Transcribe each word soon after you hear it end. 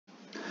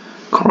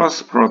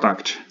Cross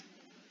product.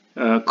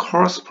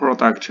 Cross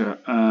product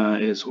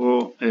is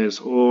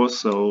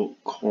also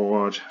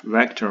called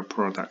vector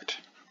product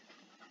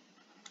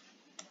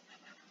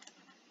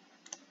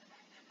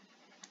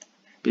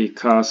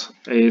because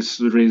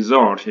its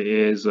result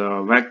is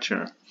a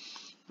vector.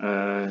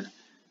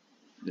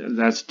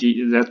 That's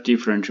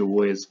different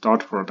with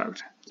dot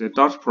product.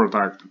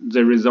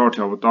 The result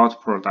of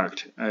dot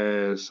product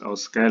is a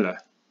scalar.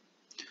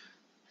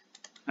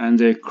 And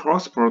the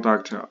cross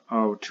product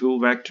of two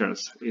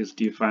vectors is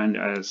defined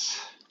as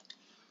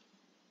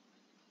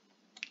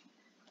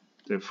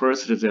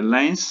the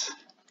length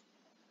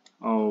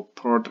of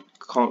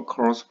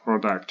cross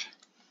product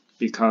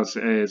because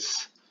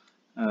it's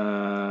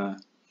a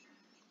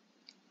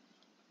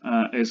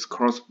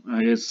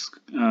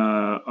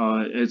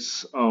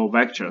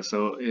vector,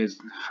 so it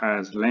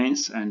has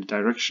length and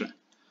direction.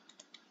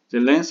 The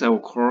length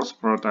of cross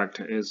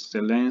product is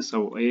the length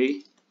of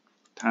A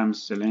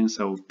times the length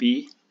of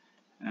B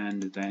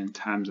and then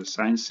times the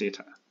sine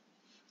theta.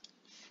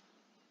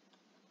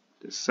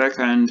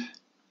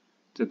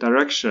 The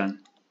direction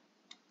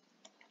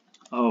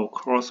of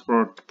cross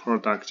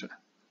product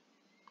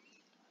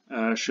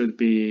should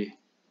be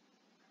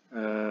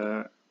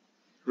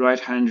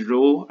right-hand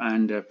rule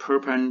and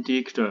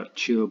perpendicular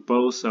to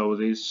both of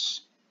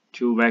these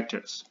two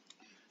vectors,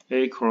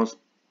 A cross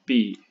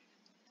B,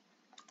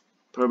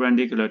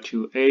 perpendicular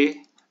to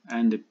A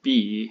and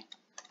B,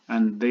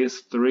 and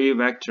these three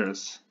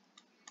vectors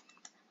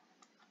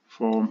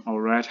form a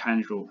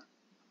right-hand rule.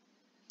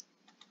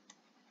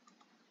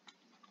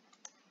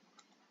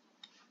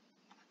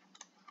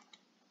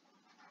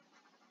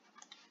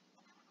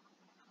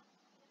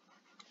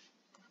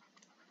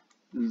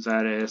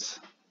 That is,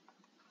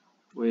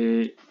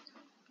 we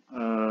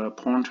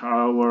point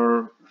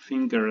our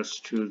fingers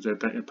to the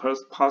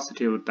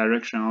positive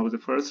direction of the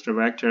first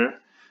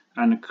vector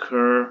and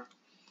curve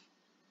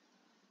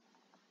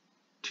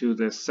to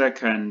the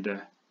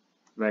second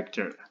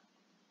vector,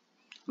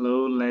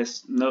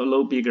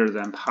 no bigger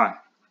than pi.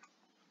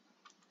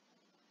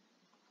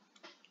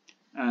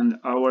 And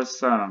our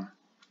thumb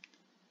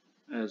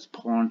is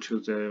point to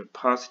the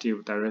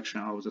positive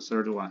direction of the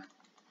third one.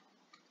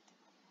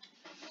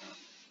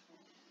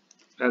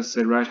 That's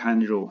the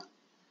right-hand rule.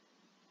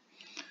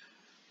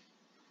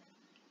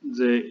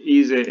 The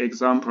easy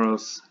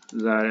examples,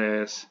 that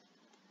is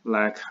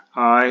like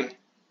I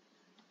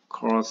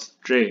cross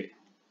J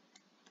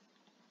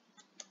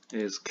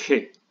is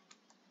K,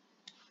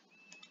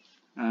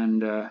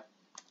 and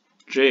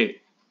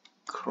J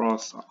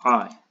cross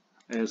I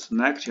is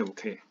negative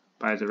K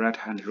by the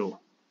right-hand rule,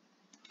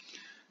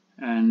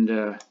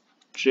 and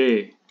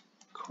J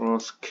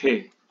cross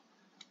K,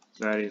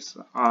 that is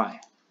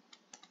I,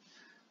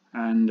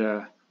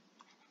 and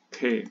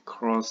K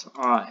cross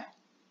I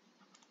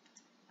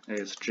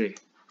is J.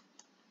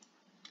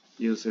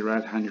 Use the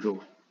right-hand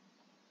rule.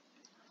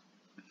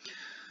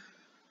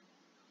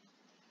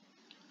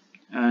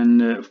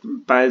 And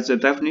by the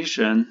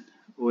definition,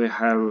 we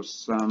have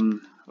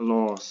some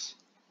laws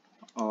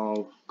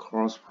of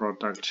cross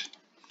product.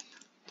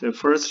 The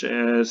first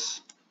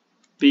is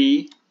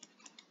B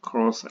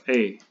cross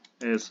A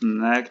is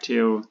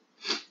negative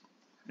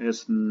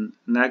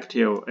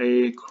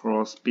A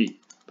cross B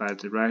by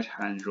the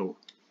right-hand rule.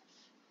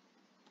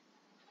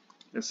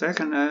 The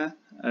second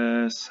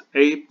is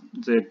A,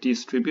 the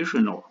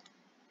distribution law.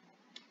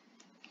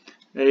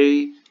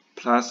 A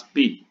plus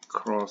B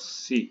cross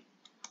C,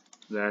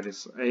 that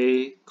is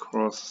A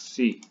cross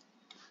C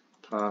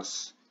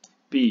plus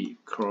B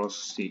cross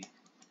C.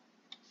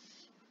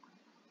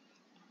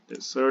 The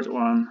third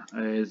one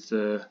is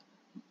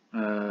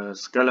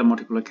scalar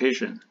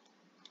multiplication.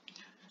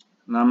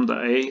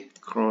 Lambda A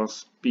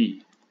cross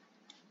B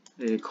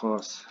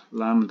equals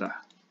lambda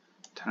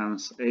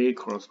times A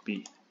cross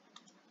B.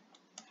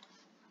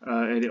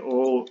 It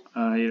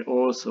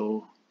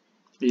also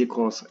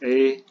equals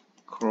A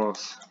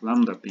cross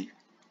lambda B.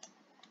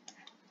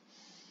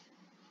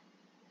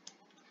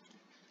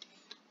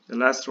 The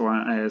last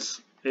one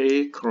is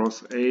A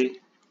cross A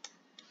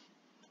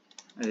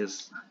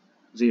is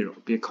 0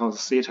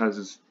 because theta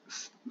is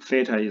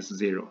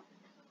 0.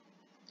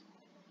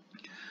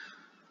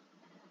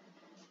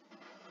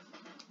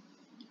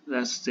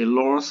 That's the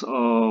laws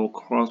of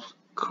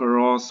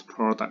cross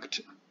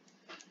product.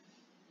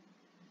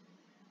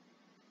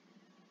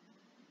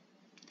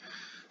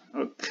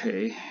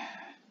 Okay.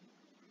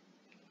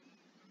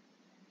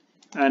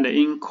 And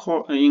in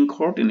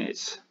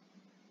coordinates,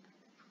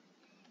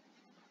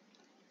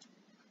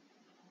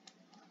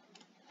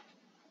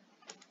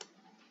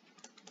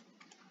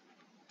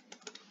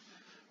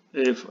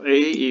 if A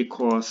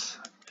equals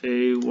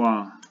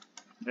A1,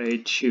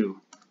 A2,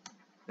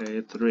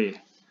 A3,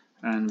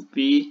 and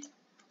B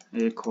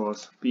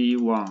equals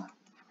B1,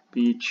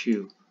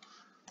 B2,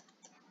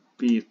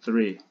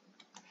 B3,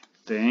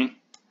 then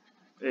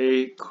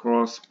A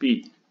cross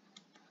B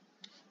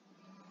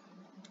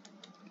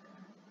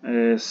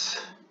is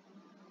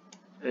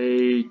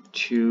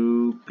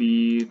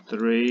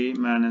A2B3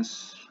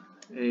 minus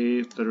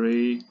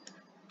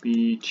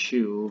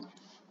A3B2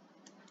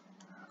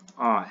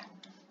 I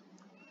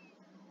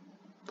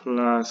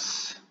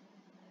plus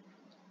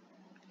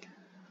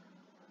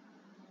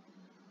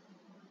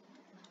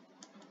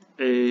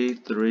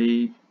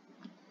A3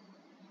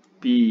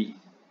 B1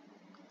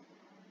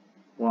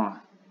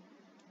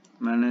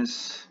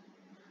 minus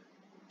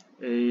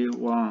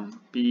A1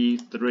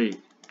 B3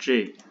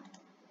 J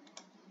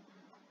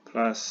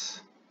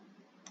plus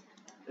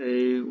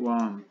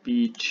A1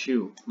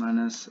 B2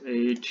 minus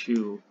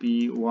A2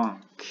 B1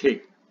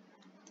 K.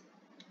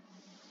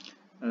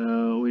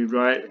 We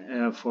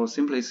write for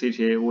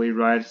simplicity, we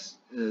write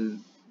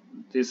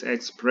this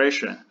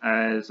expression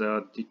as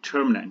a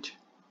determinant,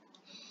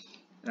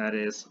 that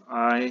is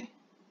I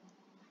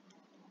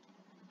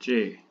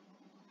J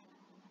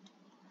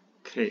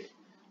K,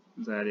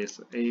 that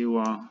is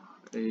A1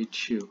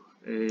 A2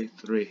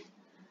 A3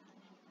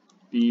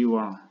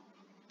 B1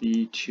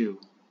 B2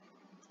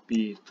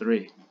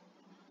 B3,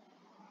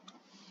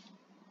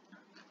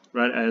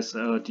 right, as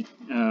a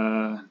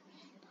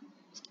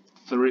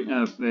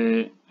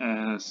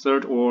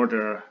third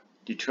order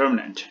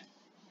determinant.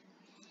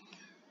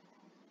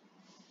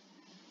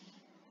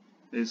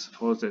 This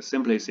for the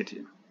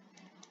simplicity.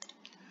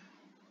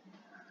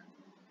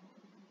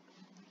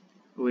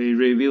 We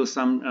review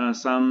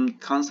some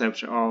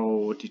concepts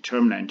of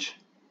determinant.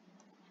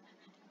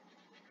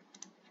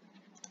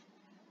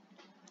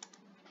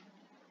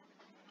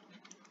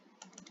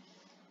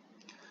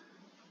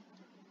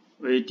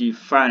 We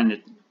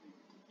defined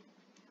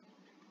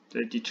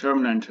the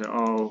determinant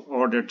of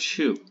order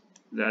 2,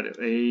 that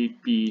A,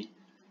 B,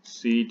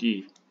 C,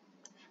 D,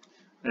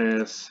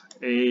 as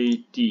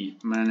AD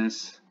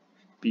minus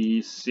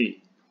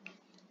BC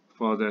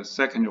for the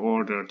second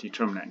order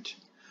determinant.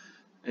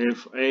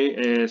 If A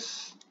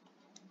is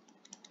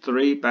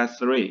 3 by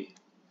 3,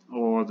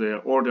 or the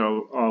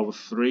order of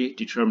 3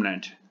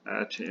 determinant,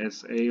 that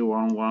is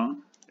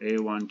A11,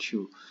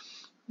 A12.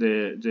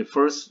 The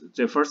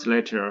first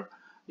letter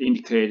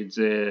indicates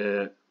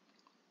the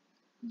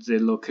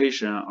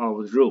location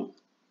of the row.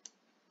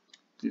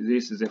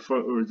 This is the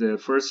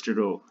first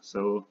row,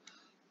 so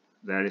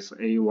that is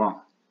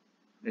A1,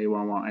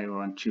 A11,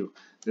 A12.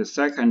 The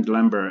second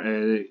number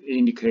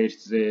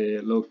indicates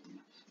the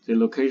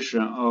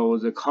location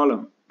of the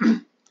column.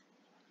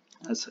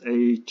 That's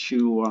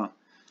A21,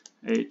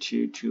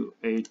 A22,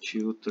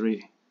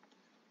 A23,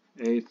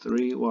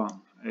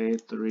 A31,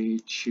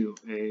 A32,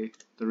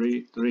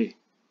 A33.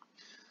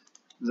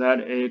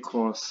 That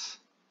equals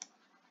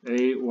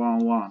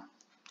A11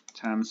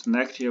 times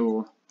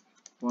negative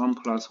 1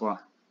 plus 1.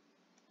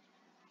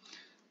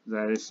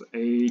 That is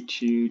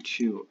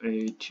A22,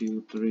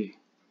 A23,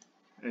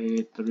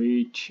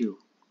 A32,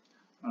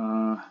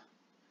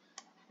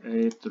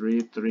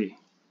 A33.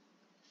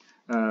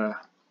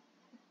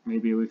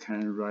 Maybe we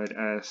can write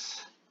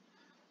as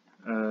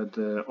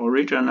the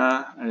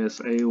original is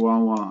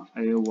A11,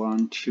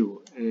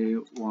 A12,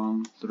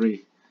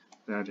 A13.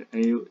 That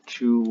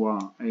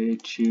A21,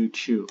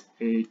 A22,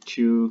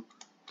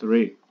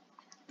 A23,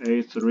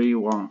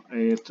 A31,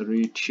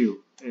 A32,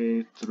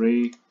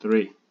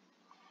 A33.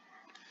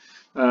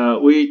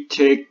 We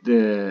take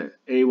the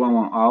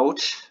A11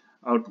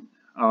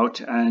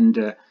 out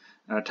and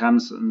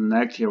times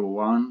negative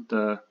 1,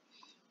 the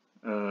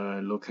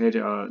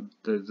located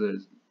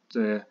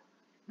the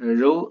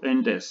row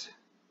index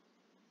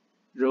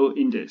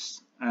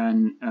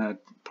and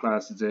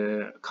plus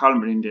the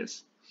column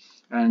index,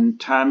 and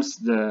times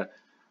the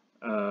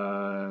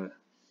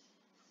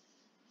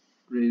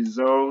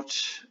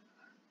result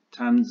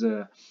times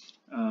the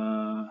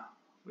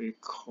we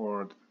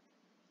called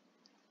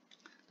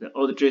the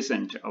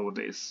adjacent of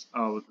this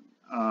of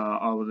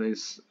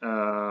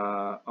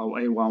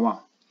A11.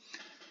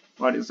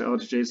 What is the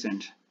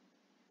adjacent?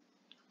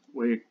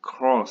 We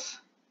cross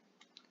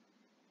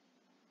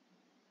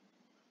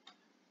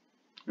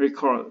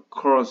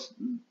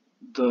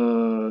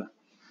the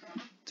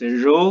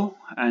row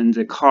and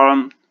the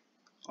column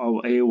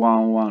of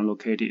A11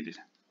 located.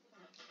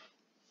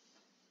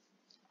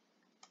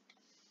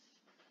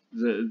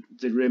 The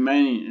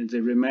remaining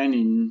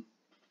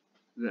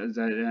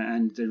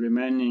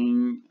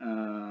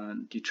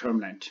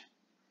determinant,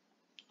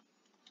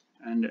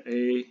 and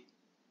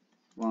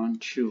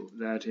A12,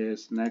 that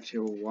is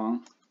negative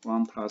 1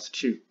 plus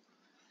 2.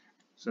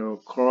 So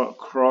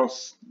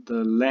cross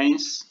the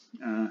length,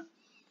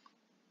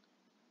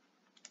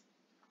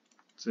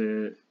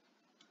 the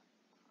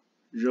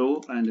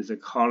row and the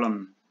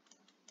column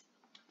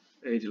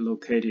it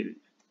located.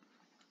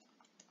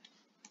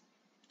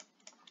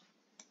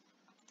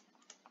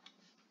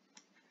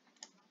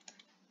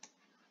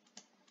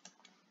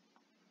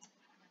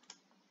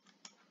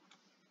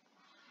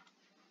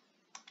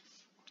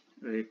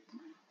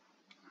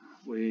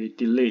 We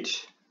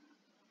delete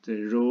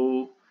the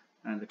row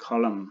and the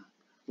column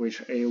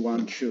which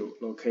A12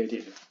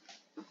 located,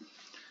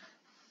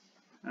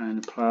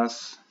 and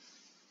plus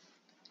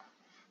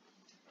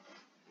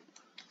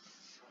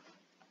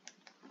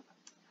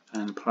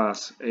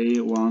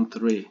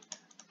A13,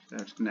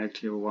 that's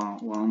negative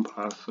 1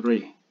 plus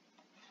 3.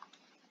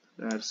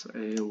 That's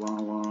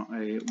A11,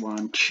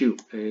 A12,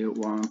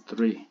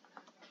 A13,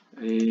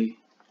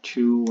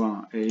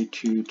 A21,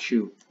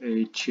 A22,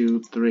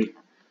 A23,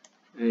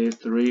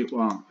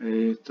 A31,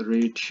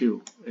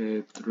 A32,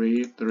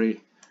 A33,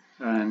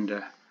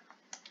 and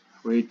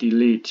we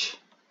delete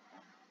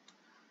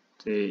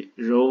the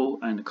row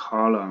and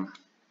column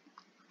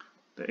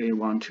the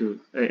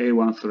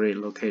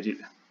A13 located.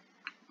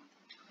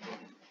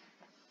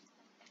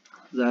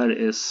 That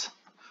is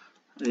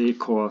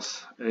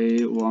equals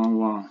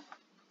A11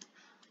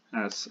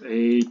 as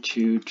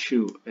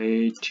A22,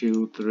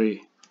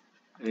 A23,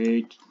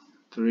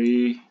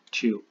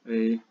 A32,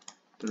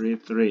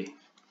 A33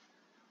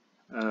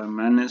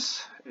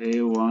 minus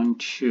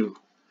A12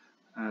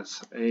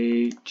 as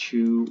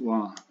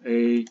A21,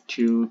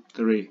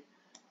 A23,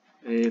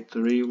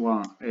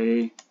 A31,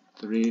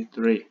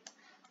 A33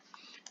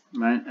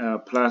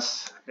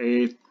 plus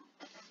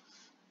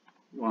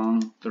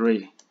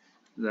A13,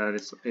 that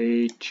is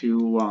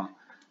A21,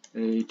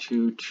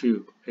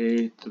 A22,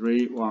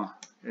 A31,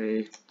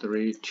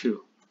 A32.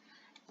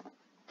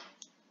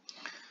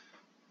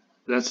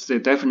 That's the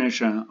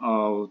definition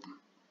of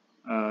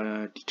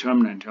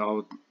determinant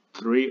of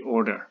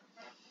order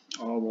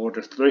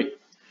 3.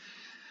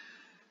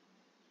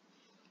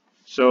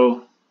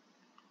 So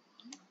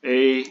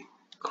A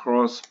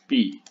cross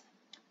B,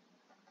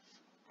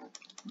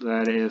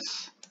 that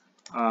is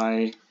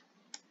I,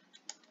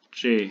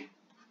 J,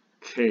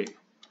 K.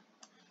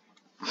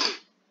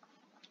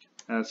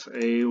 That's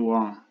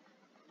A1,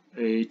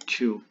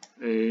 A2,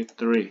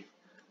 A3.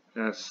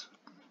 That's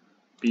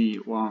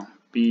B1,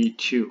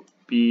 B2,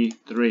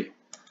 B3.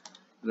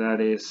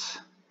 That is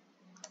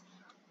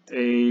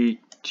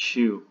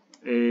A2,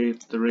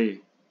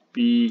 A3,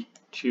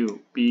 B2,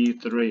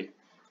 B3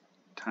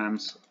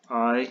 times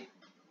I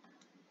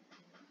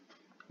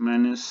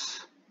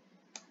minus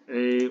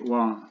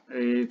A1,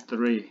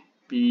 A3,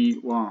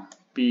 B1,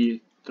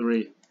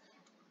 B3,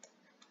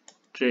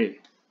 J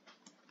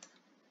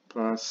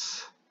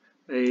plus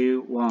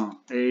A1,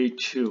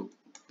 A2,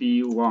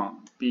 B1,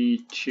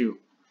 B2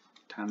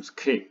 times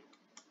K.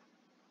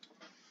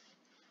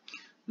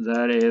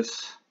 That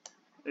is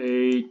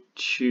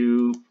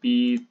A2,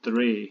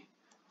 B3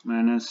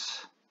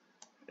 minus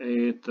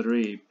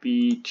A3,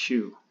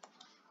 B2,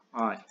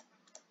 I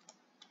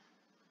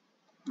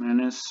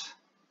minus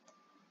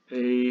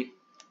A1,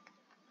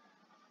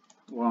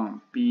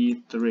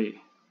 B3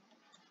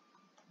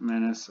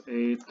 minus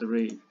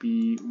A3,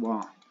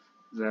 B1.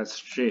 That's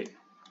J.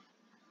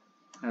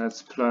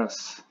 That's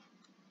plus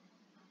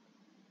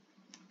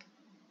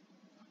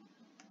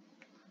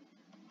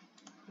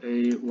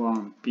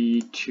A1,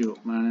 B2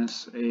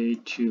 minus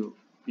A2,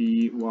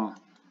 B1.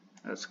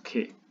 That's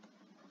K.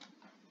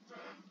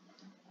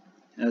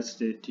 That's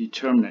the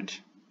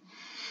determinant.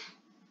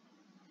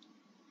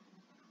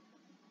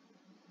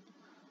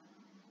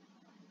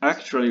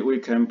 Actually, we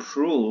can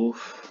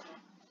prove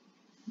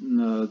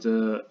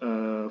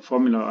the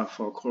formula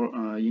for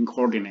in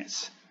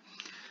coordinates.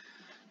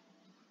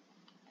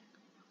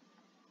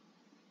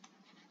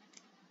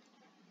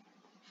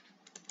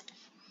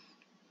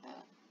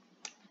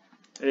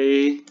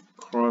 A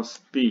cross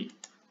B,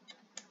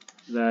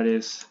 that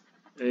is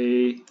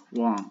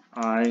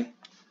A1I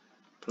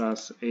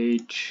plus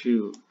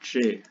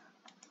A2J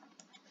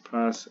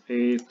plus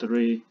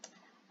A3K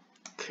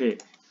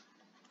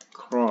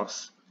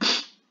cross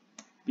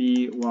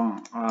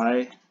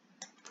B1I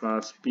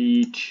plus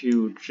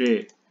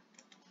B2J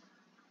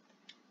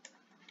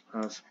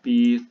plus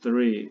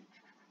B3K.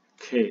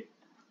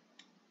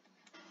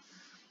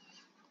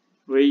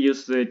 We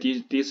use the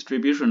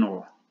distribution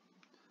rule.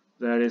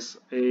 That is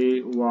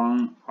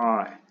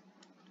A1I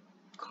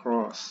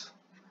cross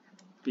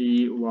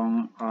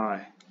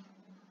B1I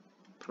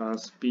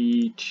plus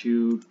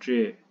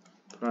B2J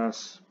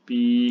plus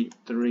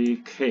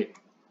B3K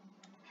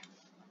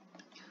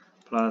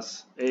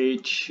plus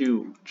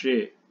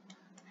A2J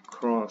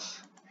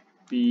cross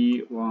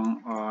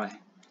B1I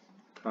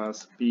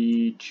plus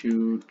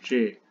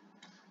B2J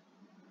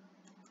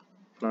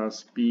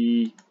plus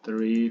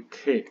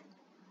B3K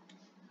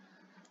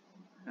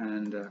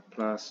and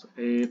plus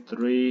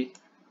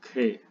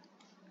A3K,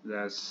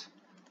 that's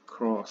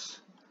cross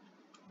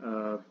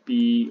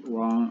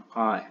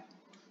B1I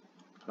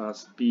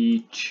plus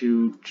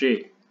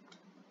B2J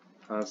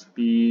plus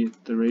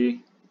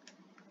B3K.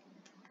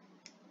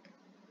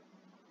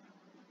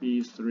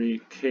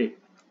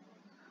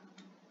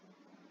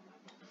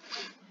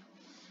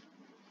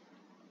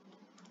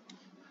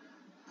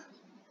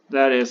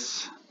 That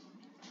is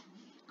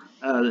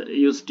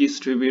use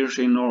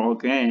distribution rule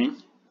again.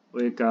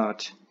 We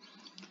got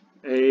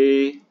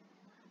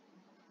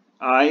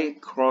I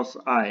cross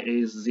I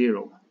is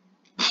 0.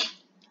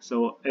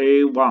 So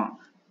A1,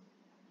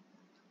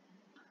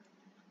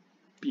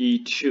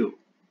 B2,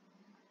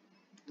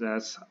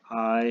 that's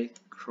I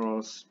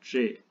cross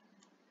J,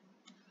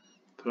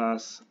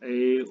 plus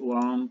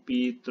A1,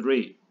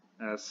 B3,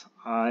 that's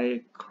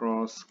I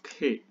cross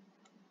K,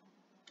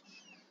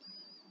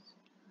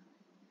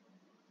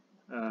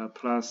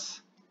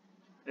 plus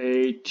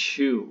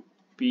A2,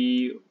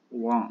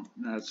 B1,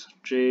 that's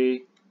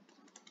J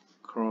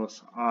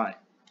cross I,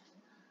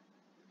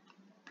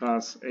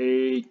 plus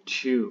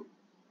A2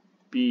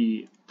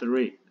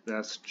 B3,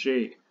 that's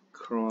J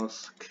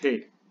cross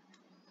K,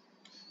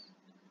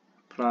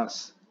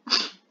 plus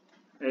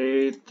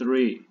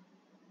A3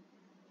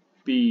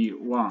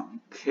 B1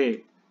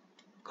 K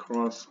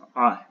cross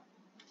I,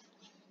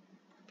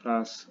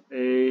 plus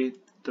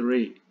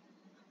A3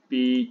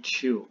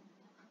 B2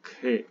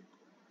 K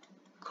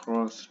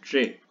cross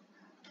J.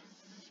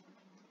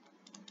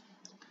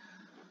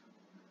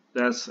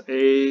 That's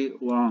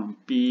A1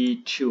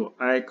 B2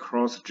 I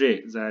cross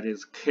J, that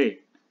is K.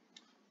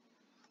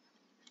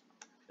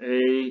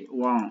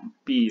 A1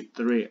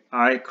 B3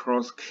 I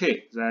cross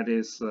K, that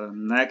is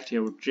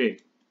negative J.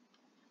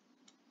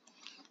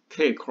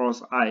 K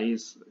cross I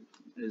is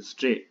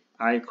J.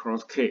 I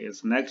cross K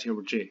is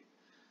negative J.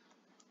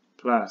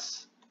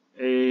 Plus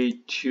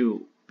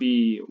A2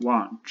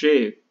 B1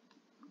 J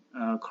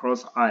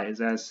cross I,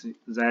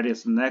 that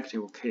is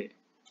negative K.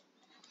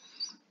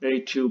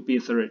 A2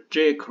 B3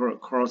 J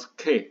cross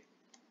K.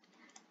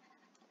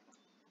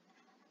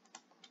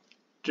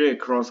 J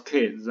cross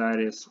K, that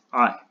is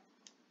I.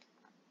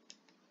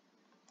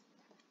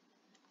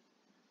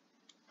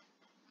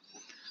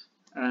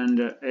 And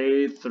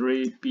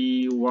A3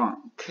 B1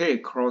 K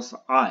cross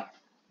I,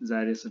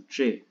 that is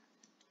J.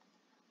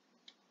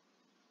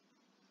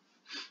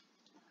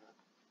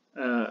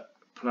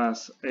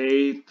 Plus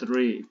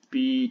A3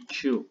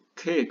 B2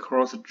 K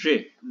cross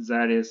J,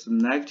 that is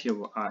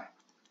negative I.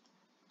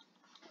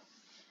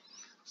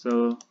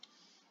 So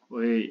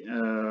we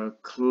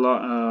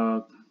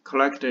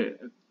collect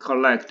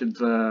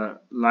the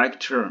like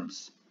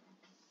terms.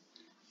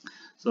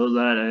 So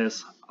that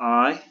is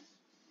I.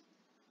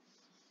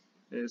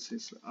 This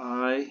is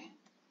I.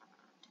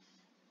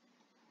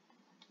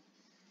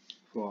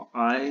 For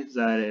I,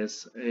 that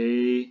is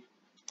A2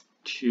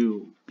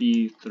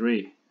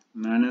 B3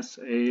 minus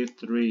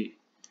A3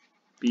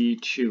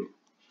 B2.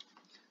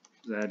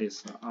 That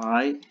is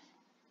I.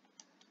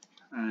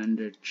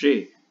 And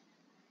J.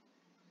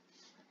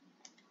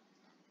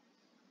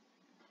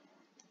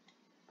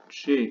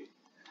 J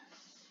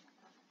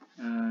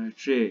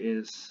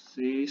is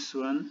this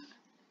one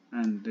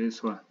and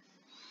this one.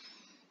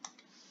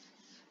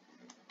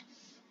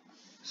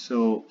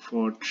 So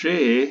for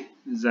J,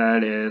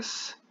 that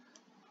is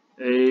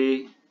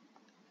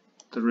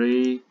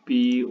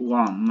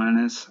A3B1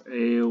 minus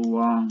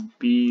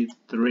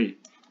A1B3,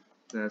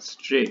 that's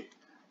J,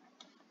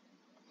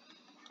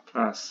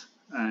 plus,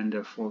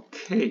 and for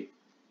K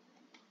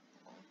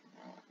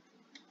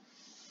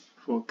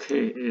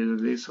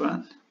is this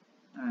one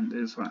and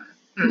this one.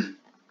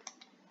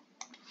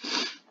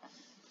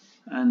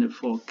 And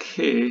for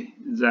K,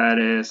 that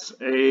is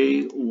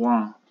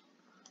A1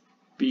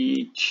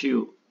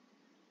 B2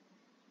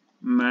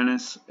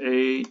 minus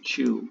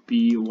A2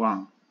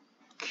 B1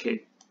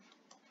 K.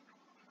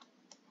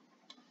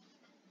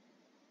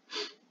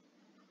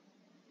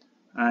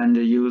 And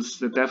use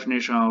the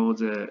definition of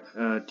the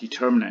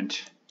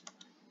determinant,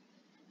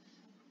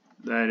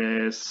 that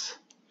is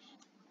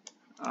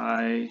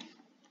I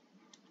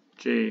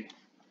J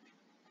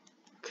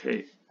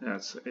K,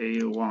 that's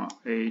A1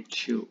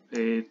 A2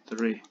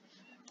 A3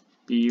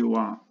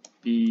 B1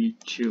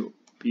 B2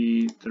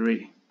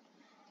 B3.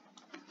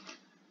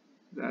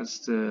 That's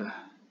the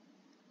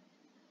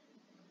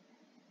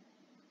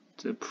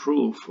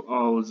proof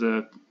of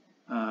the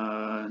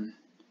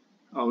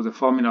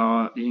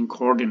formula in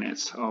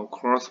coordinates of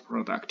cross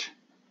product.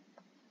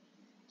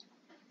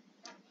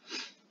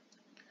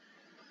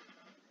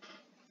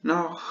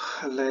 Now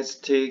let's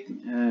take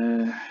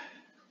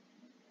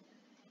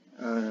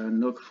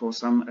look for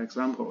some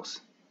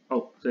examples.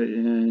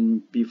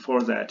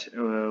 Before that,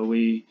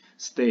 we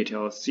state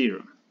our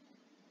theorem,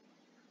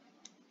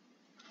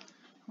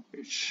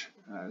 which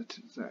that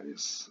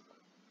is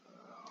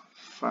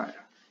 5.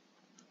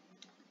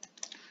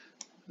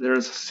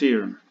 There's a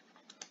theorem.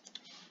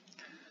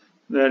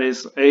 That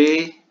is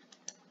A,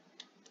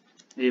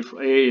 if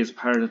A is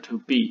parallel to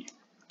B,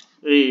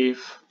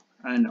 if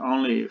and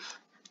only if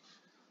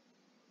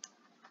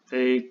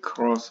A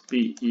cross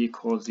B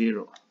equals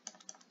 0.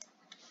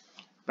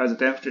 By the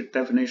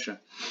definition,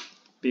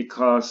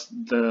 because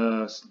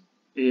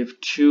if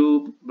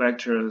two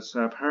vectors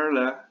are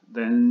parallel,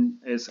 then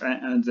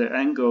the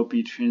angle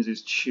between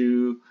these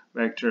two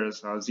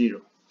vectors are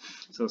 0.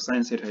 So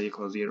sin theta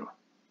equals 0.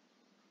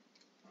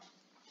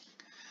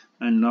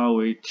 And now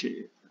we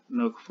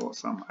look for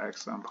some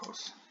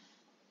examples.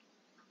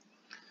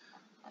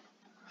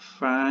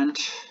 Find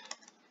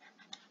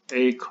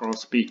A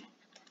cross B,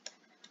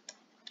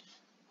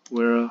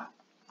 where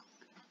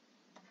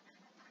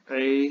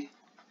A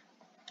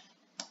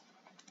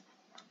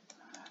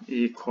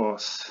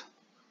equals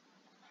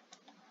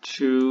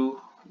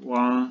 2,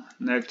 1,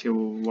 negative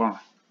 1,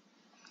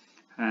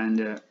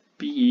 and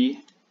B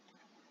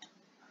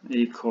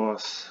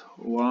equals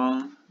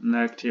 1,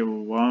 negative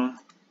 1,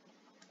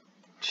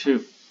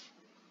 2.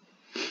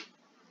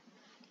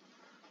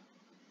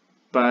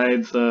 By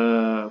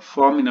the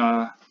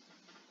formula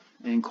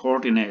in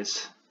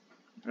coordinates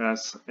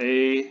as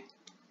A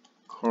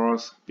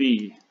cross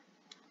B,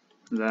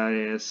 that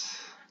is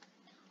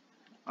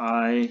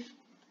I,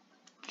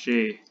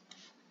 J,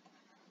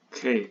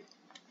 K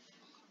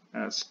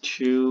as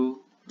 2,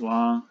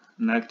 1,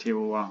 negative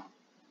 1,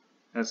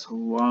 as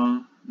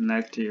 1,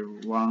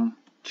 negative 1,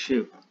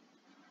 2.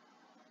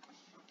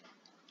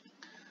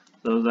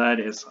 So that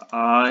is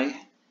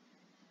I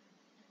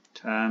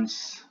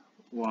times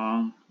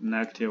 1,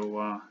 negative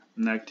 1,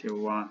 negative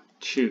 1,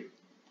 2.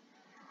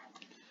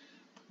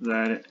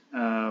 That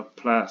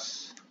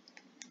plus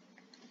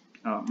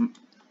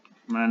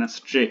minus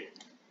J.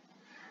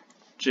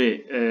 J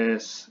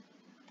is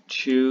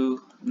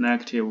 2,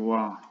 negative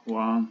 1,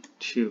 1,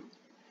 2.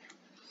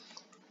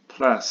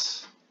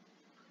 Plus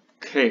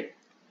K.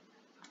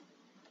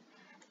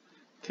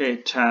 K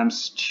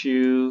times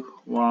 2,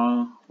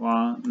 1,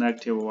 1,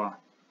 negative 1.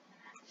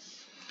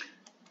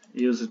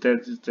 Use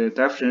the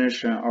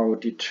definition of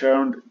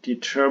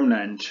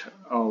determinant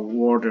of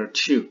order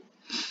 2.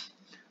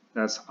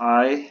 That's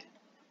I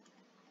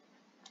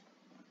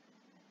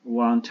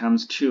 1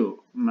 times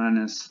 2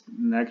 minus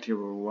negative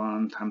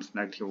 1 times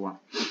negative 1.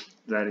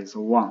 That is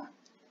 1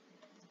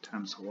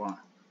 times 1.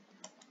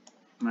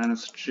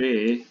 Minus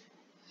J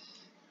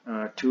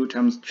 2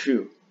 times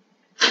 2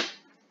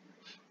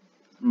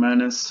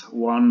 minus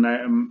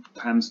 1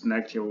 times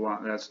negative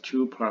 1. That's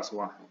 2 plus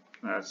 1.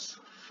 That's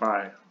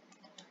 5.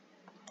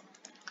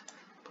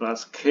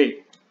 Plus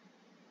K.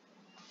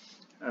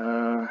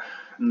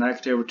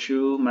 Negative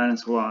 2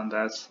 minus 1.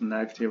 That's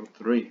negative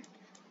 3.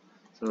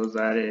 So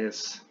that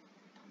is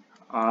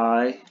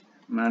I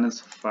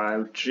minus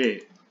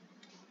 5J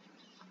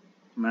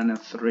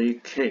minus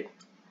 3K,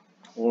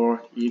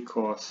 or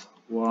equals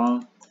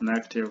 1,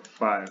 negative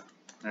 5,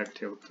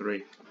 negative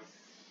 3.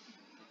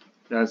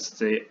 That's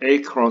the A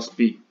cross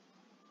B.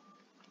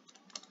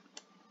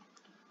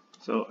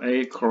 So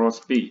A cross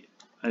B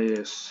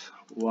is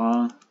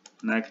 1,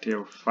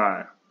 negative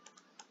 5,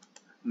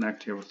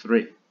 negative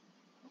 3.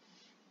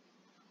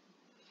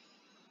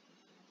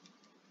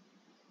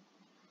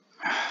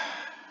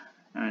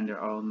 And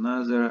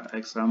another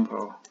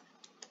example,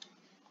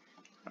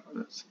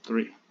 that's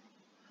 3.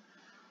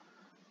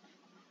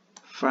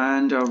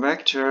 Find a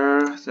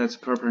vector that's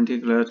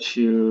perpendicular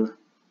to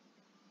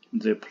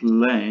the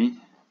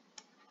plane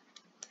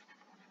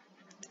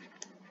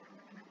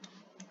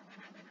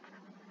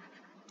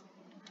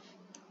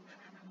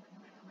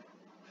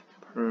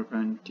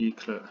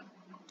perpendicular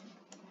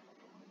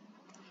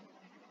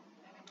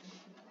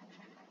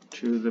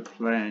to the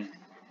plane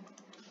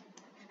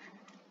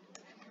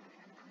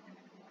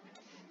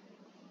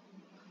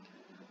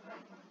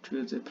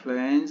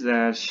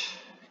that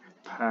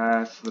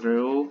pass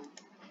through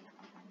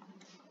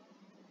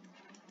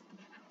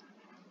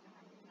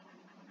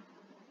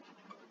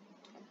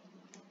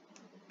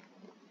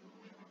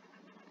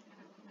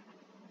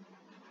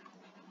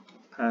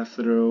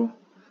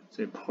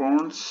the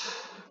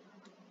points,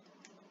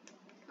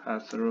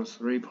 pass through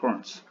 3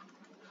 points.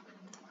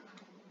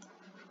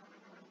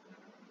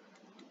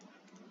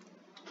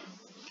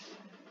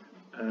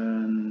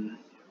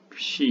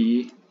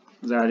 P,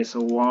 that is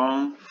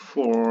 1,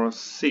 4,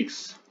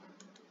 6.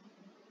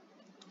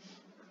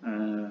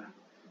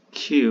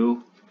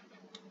 Q,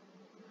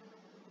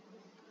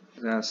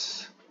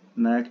 that's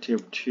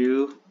negative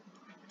 2,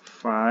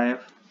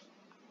 5,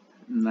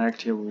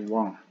 negative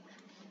 1.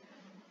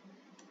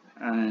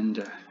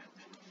 And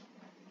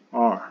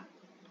R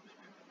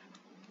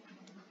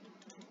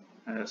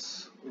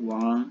as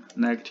 1,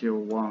 negative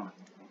 1,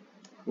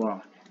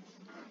 1.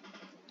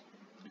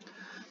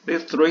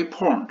 These 3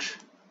 points,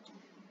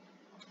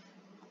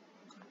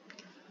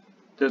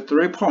 the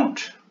 3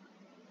 points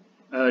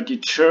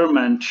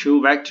determine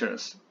 2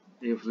 vectors.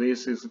 If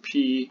this is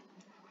P,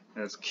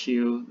 that's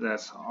Q,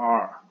 that's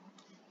R.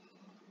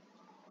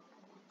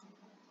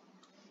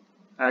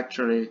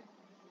 Actually,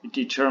 it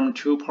determines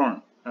 2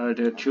 points,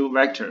 the 2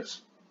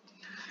 vectors,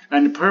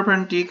 and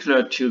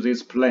perpendicular to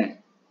this plane.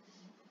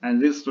 And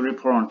these 3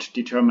 points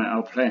determine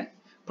our plane.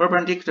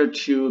 Perpendicular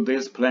to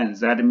this plane,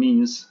 that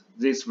means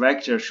this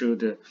vector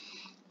should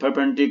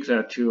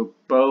perpendicular to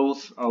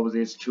both of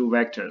these 2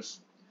 vectors.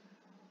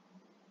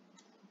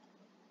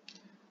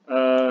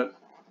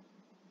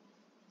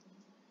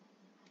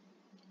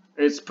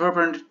 It's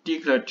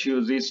perpendicular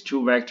to these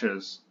 2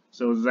 vectors,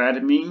 so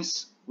that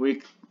means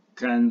we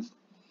can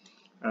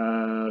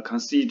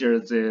consider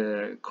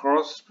the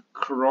cross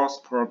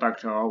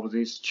product of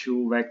these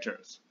 2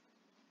 vectors.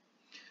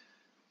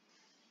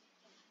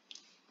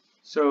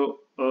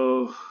 So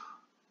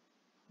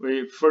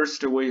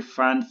we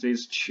find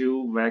these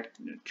 2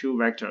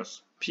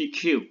 vectors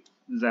PQ,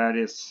 that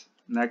is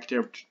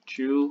negative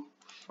 2,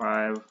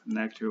 5,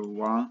 negative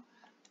 1,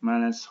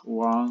 minus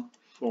 1,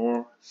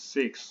 4,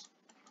 6.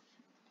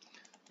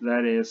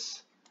 That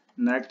is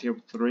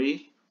negative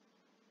 3,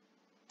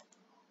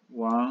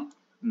 1,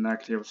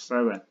 negative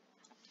 7.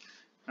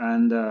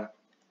 And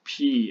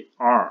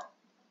PR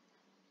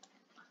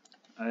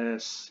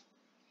is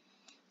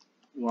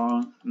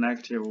 1,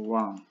 negative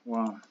 1,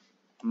 1,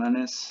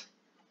 minus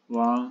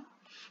 1,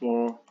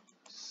 4,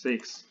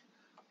 6.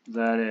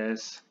 That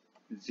is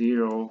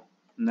 0,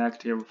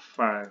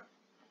 -5,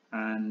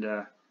 and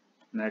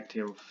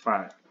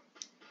 -5.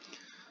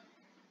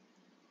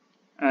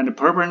 And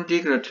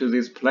perpendicular to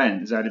this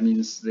plane, that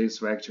means this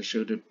vector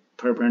should be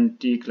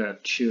perpendicular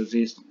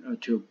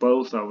to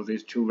both of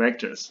these two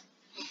vectors.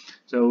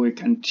 So we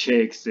can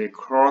check the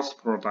cross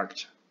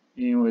product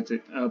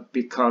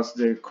because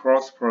the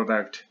cross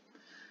product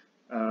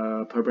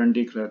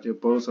perpendicular to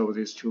both of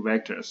these two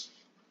vectors.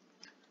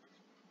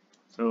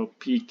 So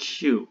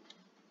PQ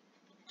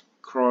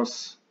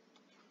cross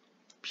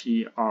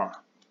PR,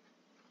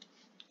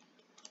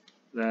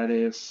 that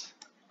is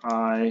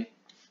IJK.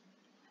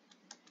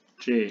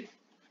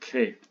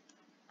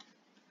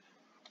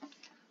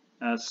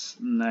 That's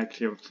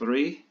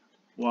 -3,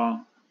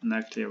 1,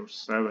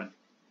 -7,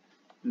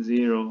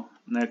 0,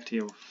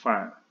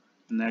 -5,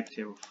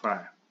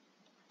 -5.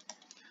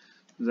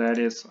 That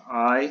is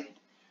I,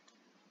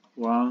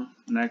 1,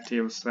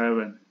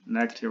 -7,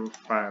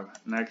 -5,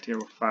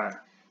 -5,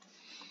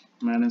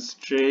 minus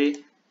J,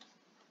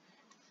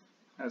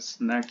 that's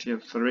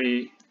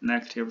 -3,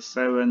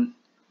 -7,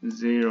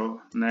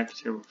 0,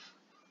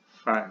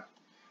 -5,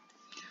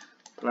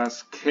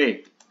 plus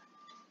K,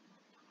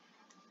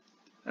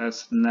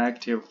 that's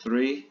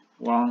 -3,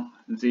 1,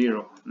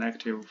 0,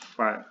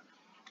 -5.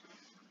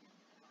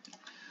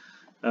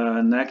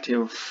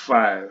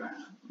 -5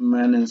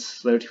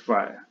 minus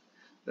 35,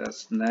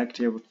 that's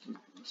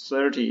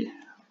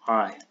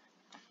 -30I.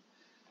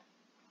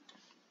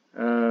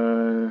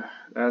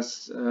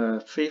 That's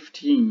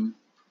 15.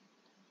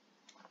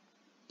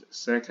 The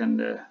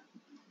second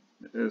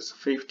is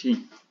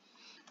 15.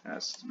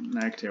 That's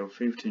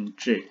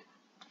 -15J.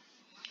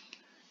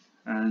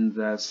 And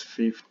that's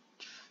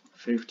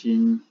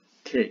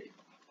 15K.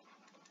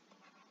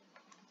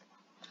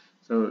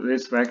 So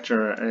this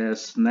vector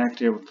is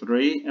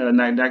 -3,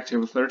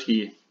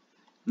 -30,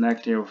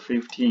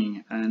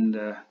 -15, and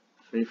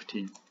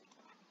 15.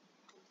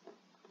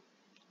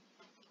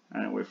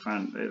 And we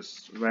find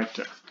this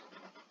vector.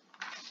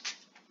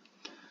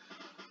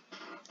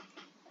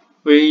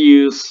 We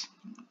use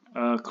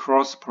a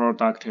cross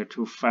product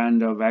to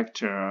find a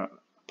vector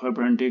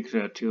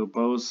perpendicular to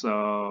both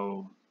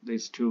of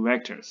these two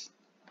vectors.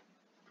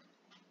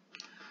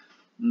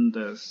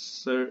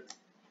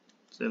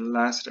 The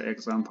last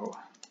example.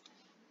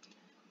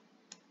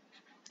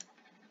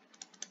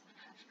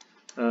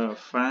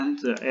 Find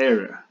the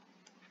area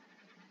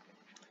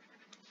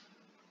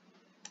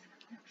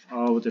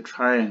of the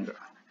triangle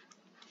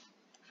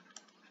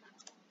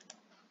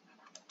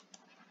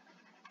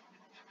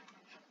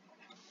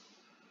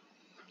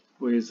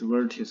with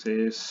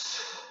vertices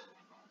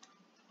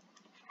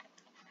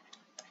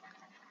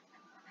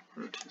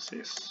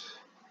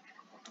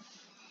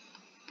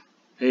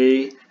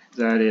A,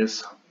 that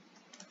is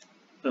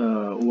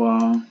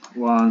 1,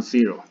 1,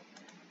 0,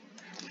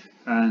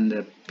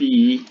 and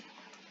B,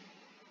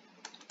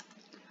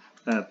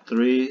 that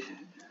 3,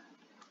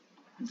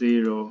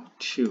 0,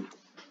 2,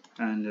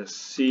 and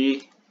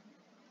C,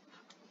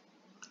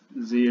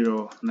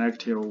 0,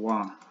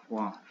 -1,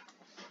 1.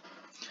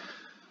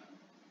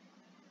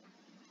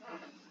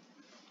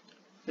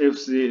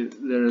 If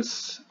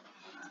there's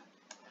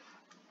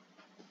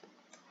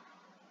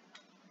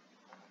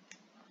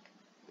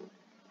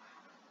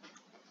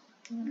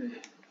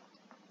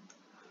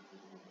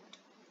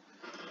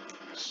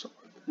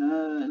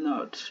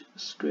not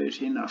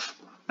straight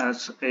enough.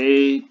 That's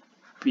A,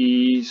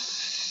 B,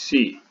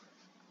 C.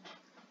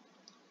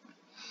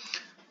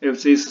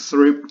 If this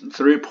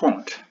three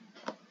point,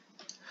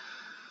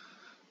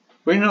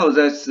 we know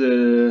that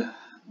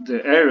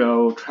the area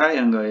of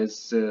triangle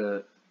is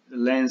the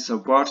length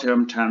of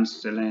bottom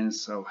times the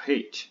length of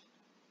height.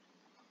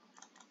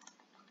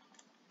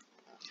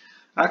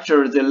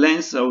 Actually, the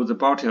length of the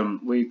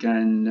bottom we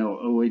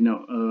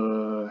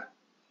know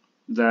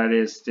that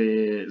is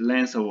the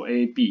length of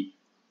AB.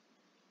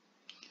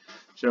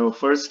 So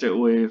first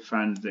we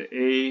find the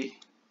AB.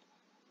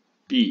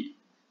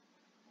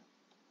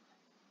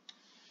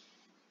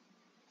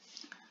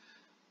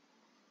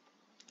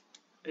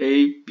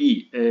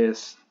 AB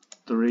is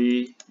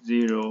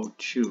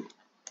 302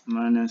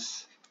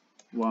 minus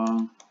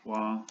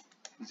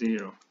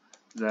 110.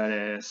 That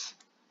is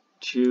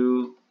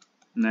 2,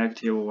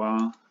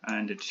 -1,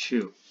 and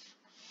 2.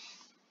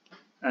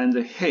 And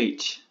the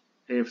height,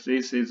 if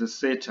this is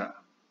theta,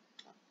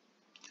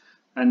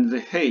 and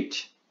the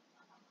height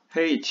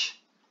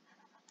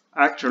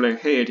actually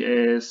height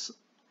is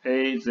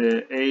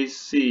the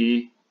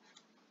AC,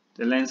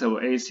 the length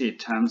of AC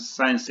times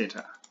sine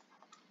theta.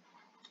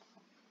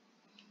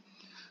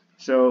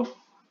 So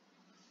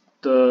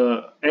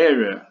the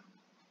area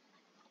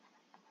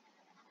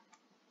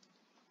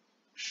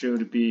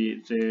should be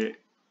the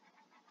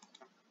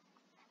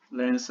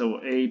length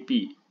of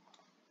AB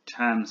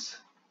times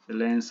the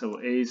length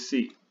of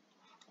AC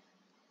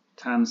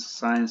times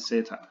sine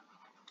theta.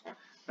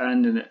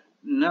 And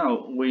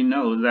now we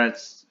know that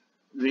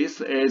this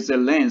is the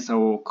length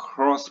of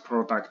cross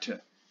product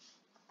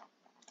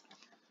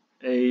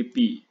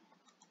AB.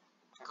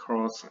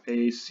 cross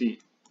AC,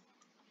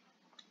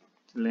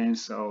 the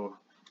length of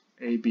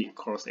AB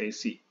cross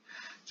AC.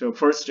 So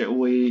first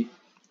we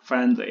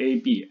find the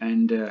AB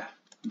and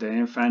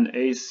then find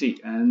AC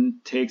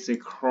and take the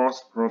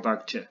cross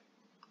product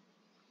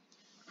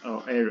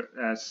of area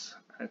as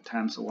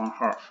times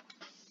 1/2.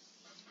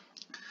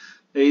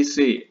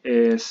 AC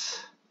is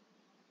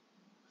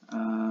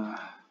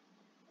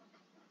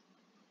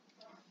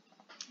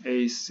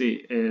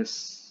AC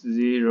is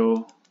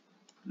 0,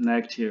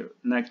 negative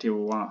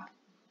 1,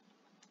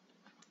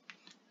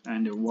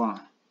 and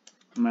 1,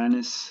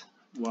 minus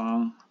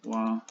 1,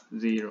 1,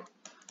 0.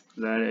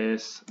 That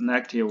is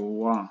negative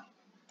 1,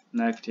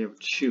 negative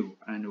 2,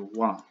 and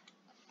 1.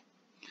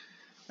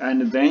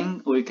 And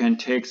then we can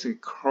take the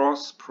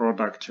cross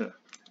product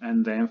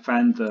and then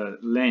find the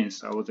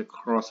length of the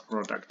cross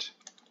product.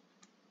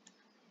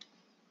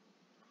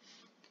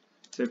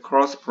 The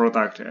cross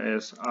product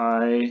is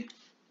I,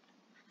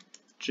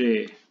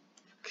 J,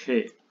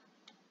 K.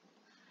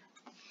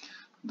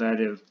 That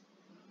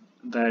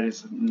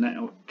is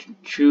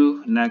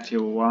 2,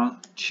 negative 1,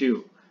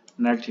 2,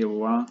 negative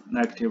 1,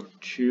 negative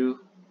 2,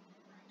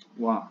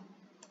 1.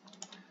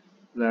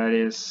 That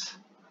is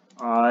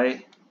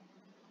I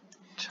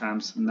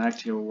times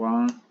negative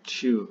 1,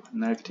 2,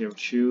 negative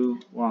 2,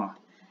 1,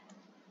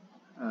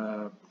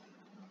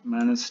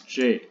 minus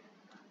J.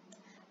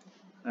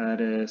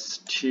 That is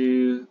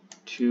 2,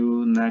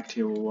 2,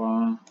 negative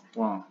 1,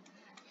 1,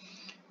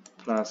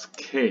 plus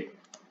K.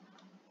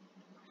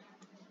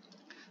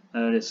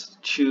 That is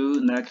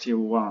 2, negative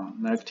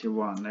 1, negative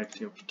 1,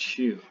 negative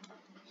 2.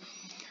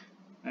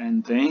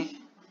 And then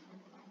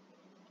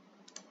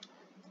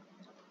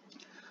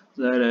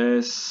that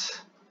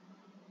is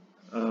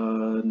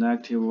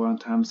negative 1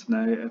 times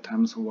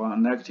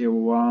 1, negative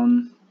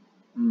 1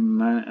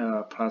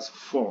 plus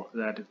 4,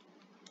 that is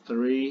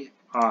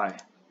 3I.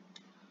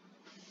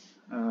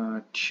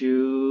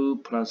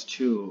 2 plus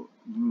 2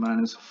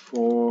 minus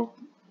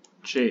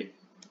 4J.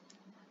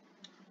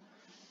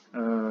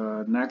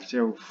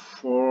 Negative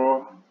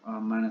 4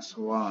 minus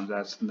 1,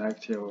 that's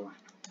negative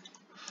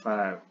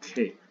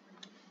 5K.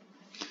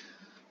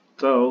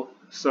 So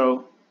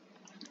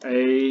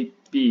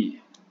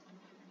AB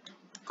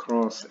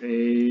cross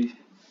A,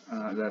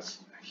 that's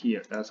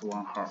here, that's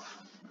 1/2.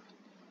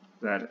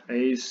 That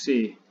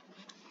AC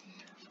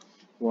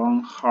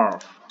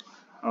 1/2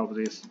 of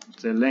this,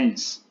 the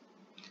length,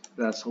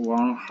 that's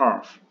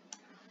 1/2.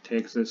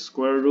 Take the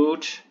square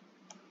root,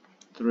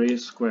 3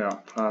 square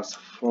plus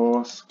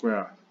 4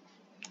 square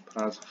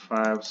plus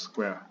 5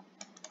 square.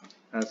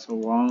 That's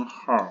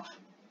 1/2.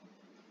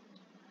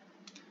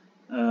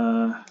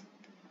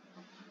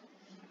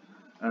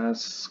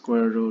 That's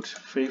square root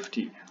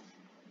 50.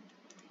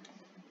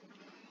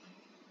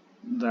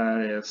 That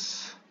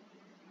is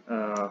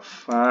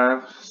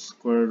 5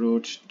 square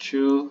root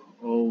 2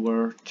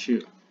 over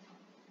 2.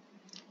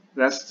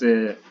 That's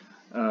the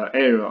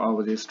area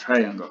of this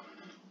triangle.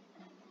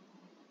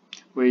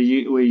 We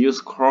use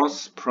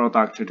cross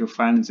product to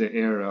find the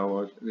area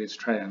of this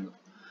triangle.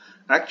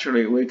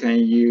 Actually, we can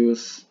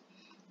use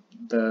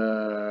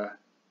the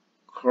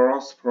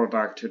cross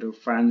product to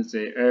find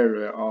the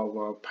area of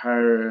a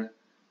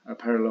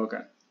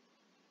parallelogram.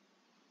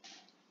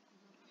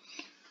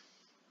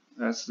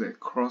 That's the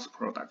cross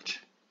product.